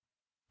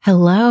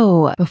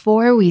Hello.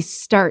 Before we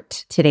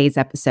start today's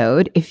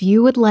episode, if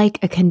you would like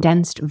a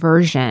condensed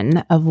version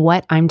of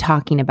what I'm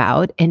talking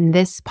about in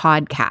this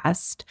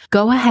podcast,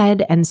 go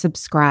ahead and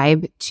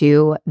subscribe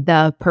to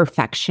The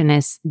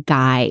Perfectionist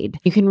Guide.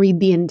 You can read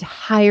the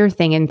entire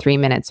thing in 3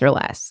 minutes or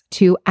less.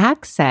 To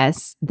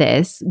access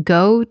this,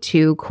 go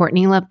to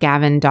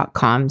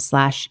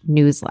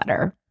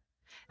CourtneyLoveGavin.com/newsletter.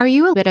 Are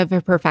you a bit of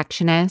a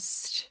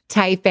perfectionist,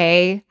 type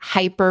A,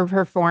 hyper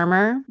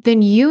performer?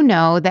 Then you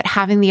know that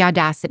having the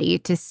audacity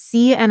to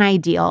see an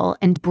ideal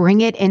and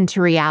bring it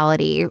into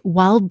reality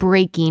while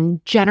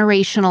breaking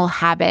generational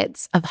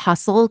habits of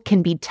hustle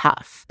can be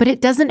tough, but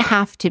it doesn't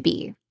have to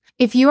be.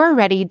 If you are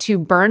ready to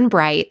burn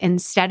bright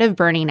instead of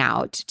burning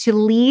out, to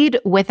lead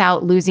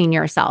without losing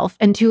yourself,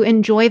 and to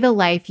enjoy the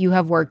life you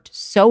have worked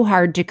so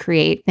hard to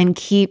create, then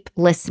keep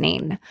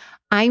listening.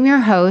 I'm your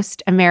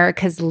host,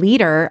 America's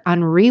leader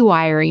on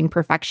rewiring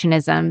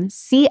perfectionism,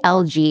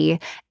 CLG,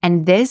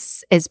 and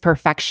this is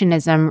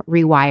Perfectionism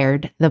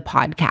Rewired, the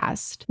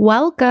podcast.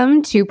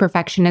 Welcome to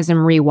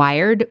Perfectionism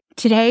Rewired.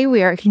 Today,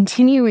 we are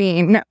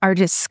continuing our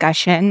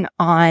discussion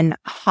on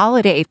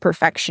holiday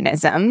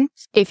perfectionism.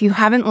 If you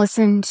haven't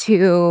listened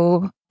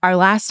to our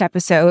last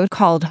episode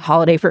called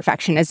Holiday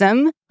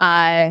Perfectionism,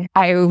 I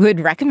would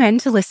recommend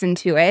to listen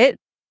to it.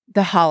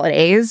 The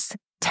holidays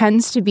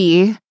tends to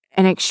be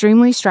an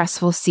extremely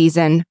stressful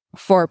season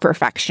for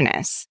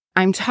perfectionists.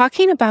 I'm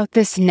talking about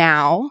this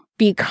now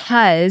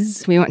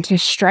because we want to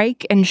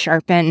strike and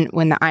sharpen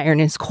when the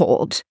iron is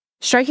cold.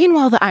 Striking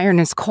while the iron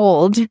is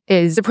cold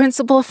is a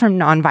principle from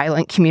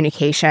nonviolent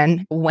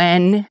communication.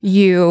 When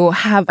you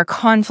have a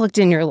conflict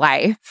in your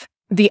life,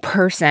 the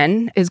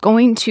person is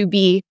going to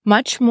be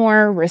much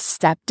more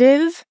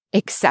receptive,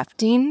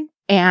 accepting,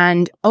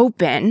 and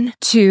open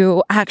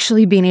to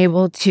actually being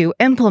able to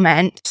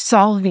implement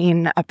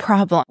solving a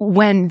problem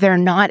when they're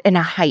not in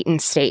a heightened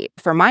state.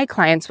 For my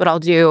clients, what I'll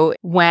do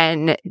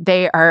when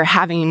they are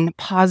having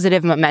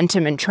positive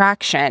momentum and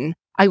traction,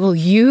 I will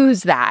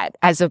use that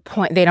as a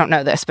point. They don't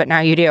know this, but now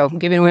you do. I'm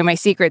giving away my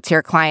secrets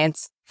here,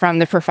 clients, from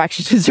the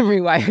Perfectionism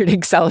Rewired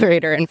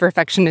Accelerator and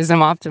Perfectionism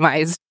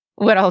Optimized.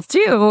 What I'll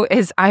do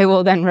is I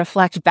will then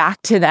reflect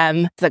back to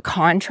them the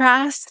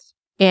contrast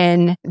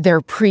in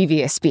their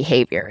previous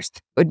behaviors.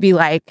 It would be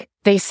like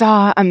they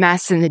saw a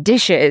mess in the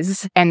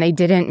dishes and they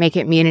didn't make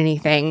it mean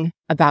anything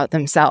about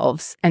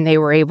themselves and they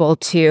were able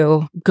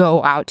to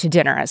go out to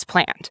dinner as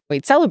planned.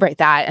 We'd celebrate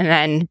that and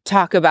then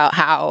talk about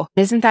how,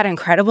 isn't that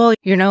incredible?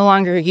 You're no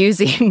longer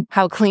using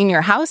how clean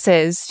your house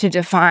is to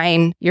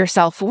define your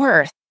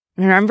self-worth.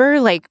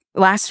 Remember like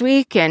last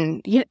week,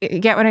 and you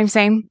get what I'm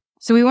saying?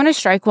 So we want to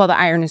strike while the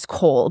iron is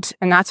cold.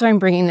 And that's why I'm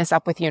bringing this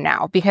up with you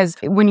now, because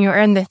when you're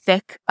in the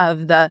thick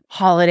of the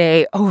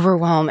holiday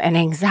overwhelm and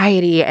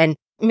anxiety, and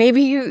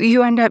maybe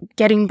you end up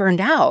getting burned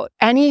out,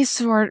 any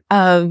sort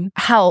of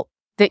help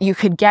that you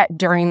could get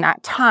during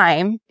that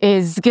time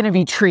is going to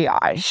be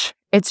triage.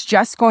 It's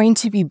just going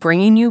to be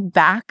bringing you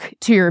back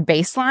to your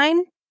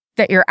baseline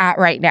that you're at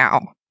right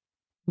now.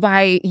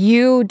 By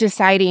you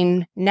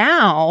deciding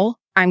now,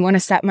 I'm going to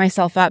set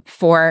myself up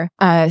for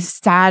a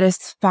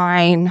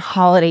satisfying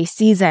holiday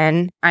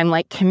season. I'm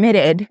like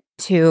committed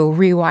to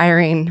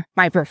rewiring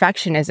my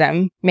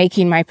perfectionism,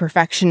 making my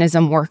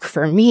perfectionism work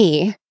for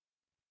me.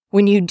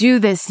 When you do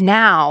this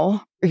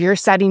now, you're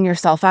setting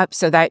yourself up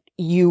so that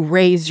you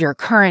raise your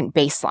current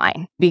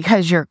baseline.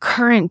 Because your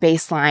current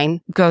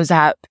baseline goes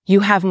up, you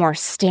have more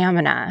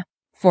stamina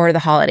for the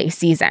holiday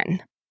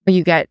season.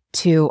 You get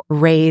to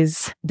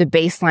raise the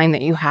baseline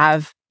that you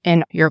have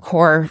in your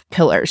core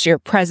pillars, your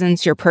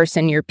presence, your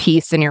person, your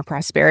peace, and your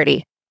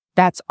prosperity.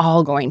 That's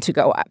all going to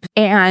go up.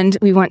 And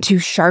we want to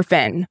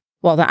sharpen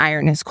while the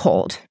iron is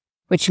cold,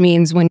 which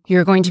means when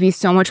you're going to be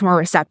so much more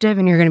receptive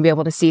and you're going to be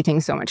able to see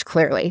things so much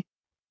clearly.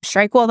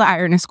 Strike while the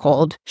iron is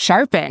cold,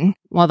 sharpen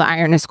while the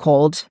iron is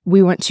cold.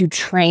 We want to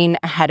train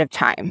ahead of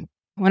time.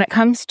 When it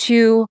comes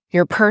to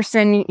your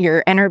person,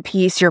 your inner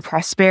peace, your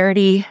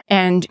prosperity,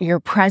 and your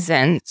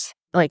presence,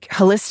 like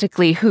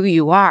holistically who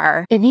you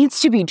are, it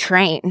needs to be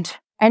trained.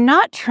 And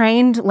not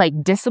trained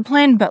like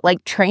discipline, but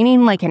like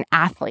training like an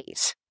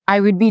athlete.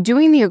 I would be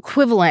doing the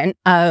equivalent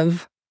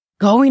of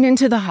going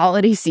into the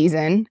holiday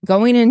season,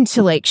 going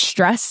into like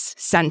stress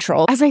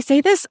central. As I say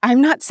this,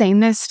 I'm not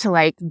saying this to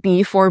like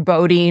be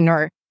foreboding,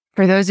 or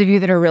for those of you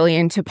that are really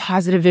into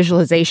positive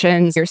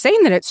visualizations, you're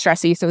saying that it's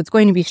stressy, so it's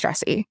going to be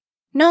stressy.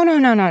 No.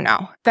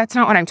 That's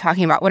not what I'm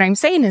talking about. What I'm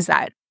saying is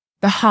that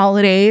the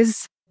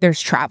holidays,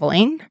 there's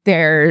traveling,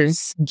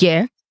 there's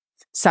gifts.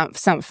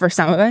 For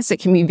some of us, it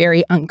can be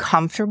very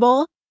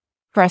uncomfortable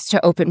for us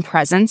to open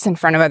presents in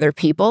front of other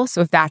people.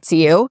 So if that's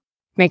you,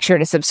 make sure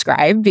to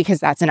subscribe because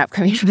that's an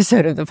upcoming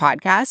episode of the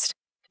podcast.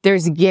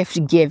 There's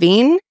gift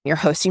giving. You're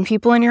hosting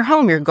people in your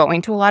home. You're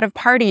going to a lot of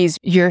parties.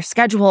 Your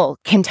schedule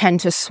can tend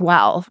to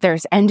swell.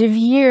 There's end of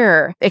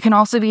year. It can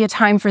also be a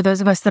time for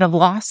those of us that have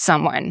lost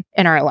someone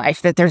in our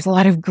life, that there's a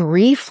lot of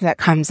grief that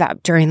comes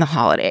up during the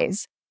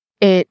holidays.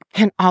 It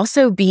can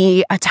also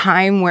be a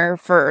time where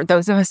for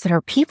those of us that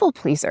are people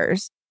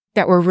pleasers,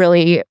 that were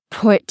really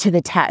put to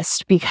the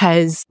test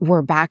because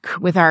we're back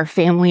with our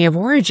family of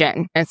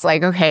origin. It's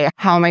like, okay,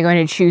 how am I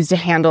going to choose to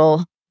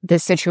handle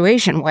this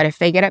situation? What if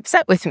they get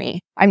upset with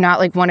me? I'm not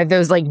like one of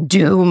those like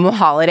doom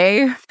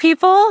holiday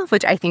people,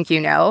 which I think you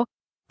know.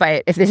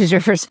 But if this is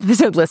your first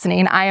episode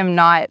listening, I am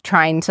not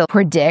trying to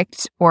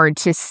predict or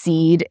to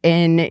seed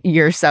in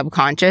your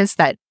subconscious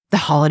that the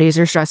holidays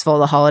are stressful,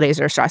 the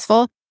holidays are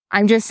stressful.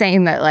 I'm just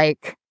saying that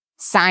like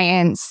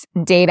science,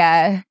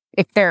 data,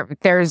 if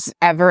there's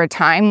ever a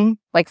time,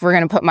 like if we're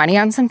going to put money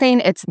on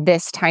something, it's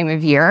this time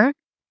of year.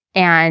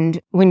 And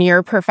when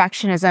your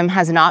perfectionism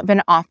has not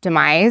been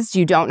optimized,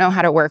 you don't know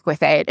how to work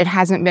with it, it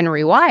hasn't been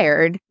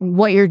rewired,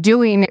 what you're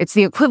doing, it's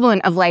the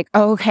equivalent of like,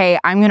 okay,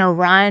 I'm going to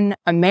run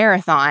a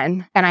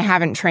marathon and I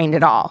haven't trained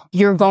at all.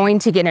 You're going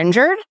to get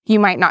injured. You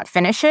might not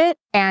finish it.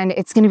 And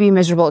it's going to be a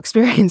miserable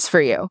experience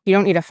for you. You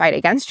don't need to fight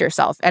against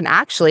yourself. And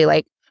actually,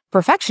 like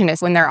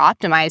perfectionists, when they're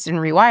optimized and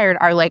rewired,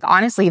 are like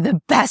honestly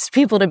the best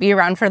people to be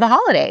around for the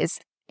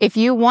holidays. If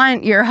you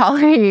want your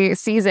holiday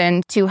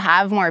season to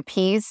have more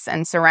peace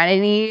and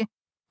serenity,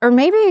 or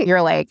maybe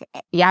you're like,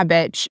 yeah,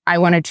 bitch, I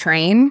want to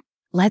train.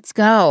 Let's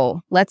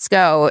go. Let's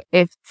go.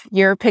 If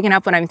you're picking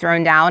up what I'm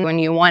throwing down, when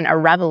you want a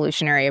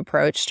revolutionary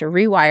approach to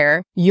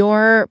rewire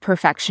your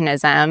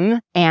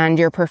perfectionism and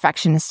your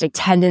perfectionistic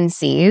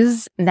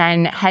tendencies,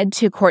 then head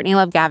to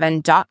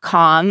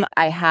CourtneyLoveGavin.com.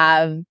 I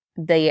have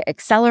the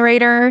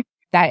accelerator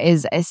that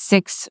is a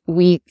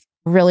 6-week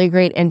really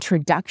great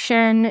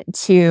introduction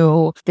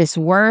to this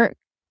work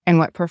and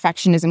what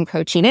perfectionism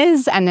coaching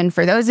is. And then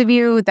for those of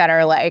you that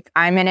are like,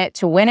 I'm in it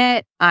to win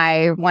it,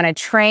 I want to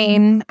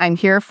train, I'm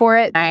here for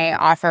it, I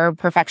offer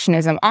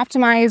Perfectionism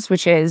Optimized,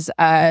 which is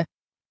a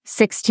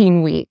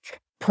 16-week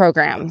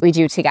program we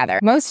do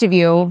together. Most of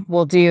you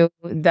will do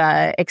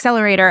the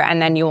accelerator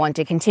and then you'll want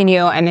to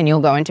continue and then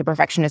you'll go into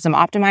Perfectionism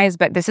Optimized.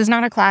 But this is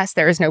not a class.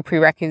 There is no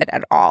prerequisite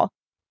at all.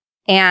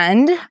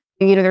 And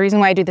the reason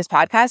why I do this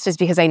podcast is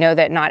because I know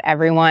that not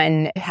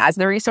everyone has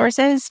the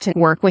resources to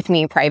work with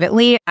me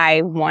privately.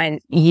 I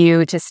want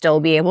you to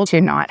still be able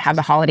to not have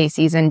the holiday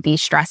season be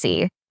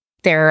stressy.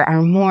 There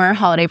are more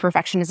holiday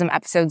perfectionism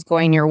episodes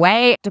going your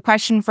way. The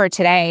question for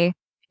today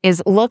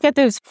is look at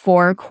those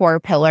 4 core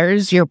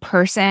pillars: your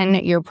person,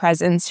 your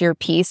presence, your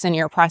peace, and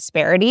your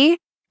prosperity.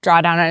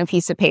 Draw down on a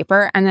piece of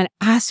paper and then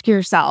ask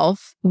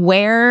yourself,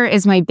 where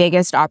is my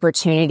biggest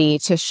opportunity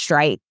to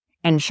strike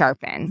and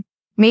sharpen?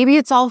 Maybe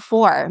it's all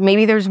 4.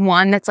 Maybe there's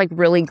one that's like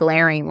really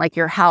glaring, like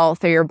your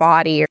health or your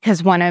body.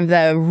 Because one of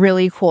the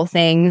really cool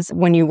things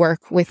when you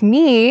work with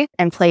me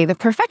and play the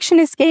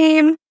perfectionist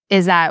game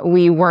is that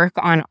we work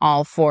on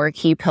all 4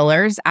 key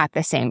pillars at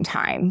the same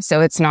time.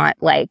 So it's not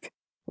like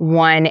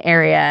one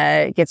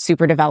area gets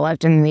super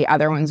developed and the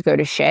other ones go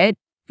to shit.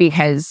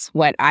 Because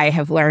what I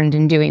have learned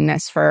in doing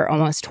this for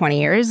almost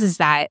 20 years is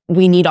that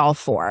we need all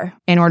 4.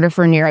 In order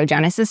for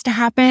neurogenesis to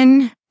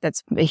happen,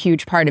 that's a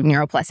huge part of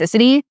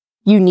neuroplasticity.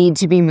 You need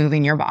to be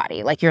moving your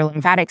body. Like your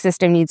lymphatic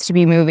system needs to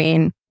be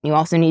moving. You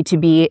also need to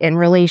be in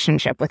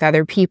relationship with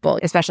other people,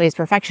 especially as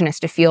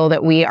perfectionists, to feel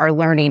that we are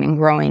learning and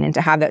growing and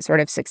to have that sort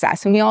of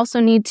success. And we also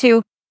need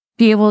to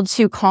be able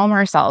to calm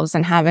ourselves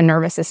and have a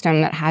nervous system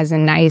that has a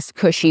nice,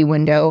 cushy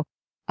window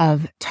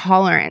of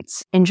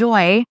tolerance.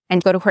 Enjoy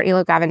and go to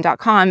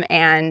CourtneyLoveGavin.com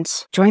and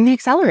join the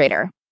accelerator.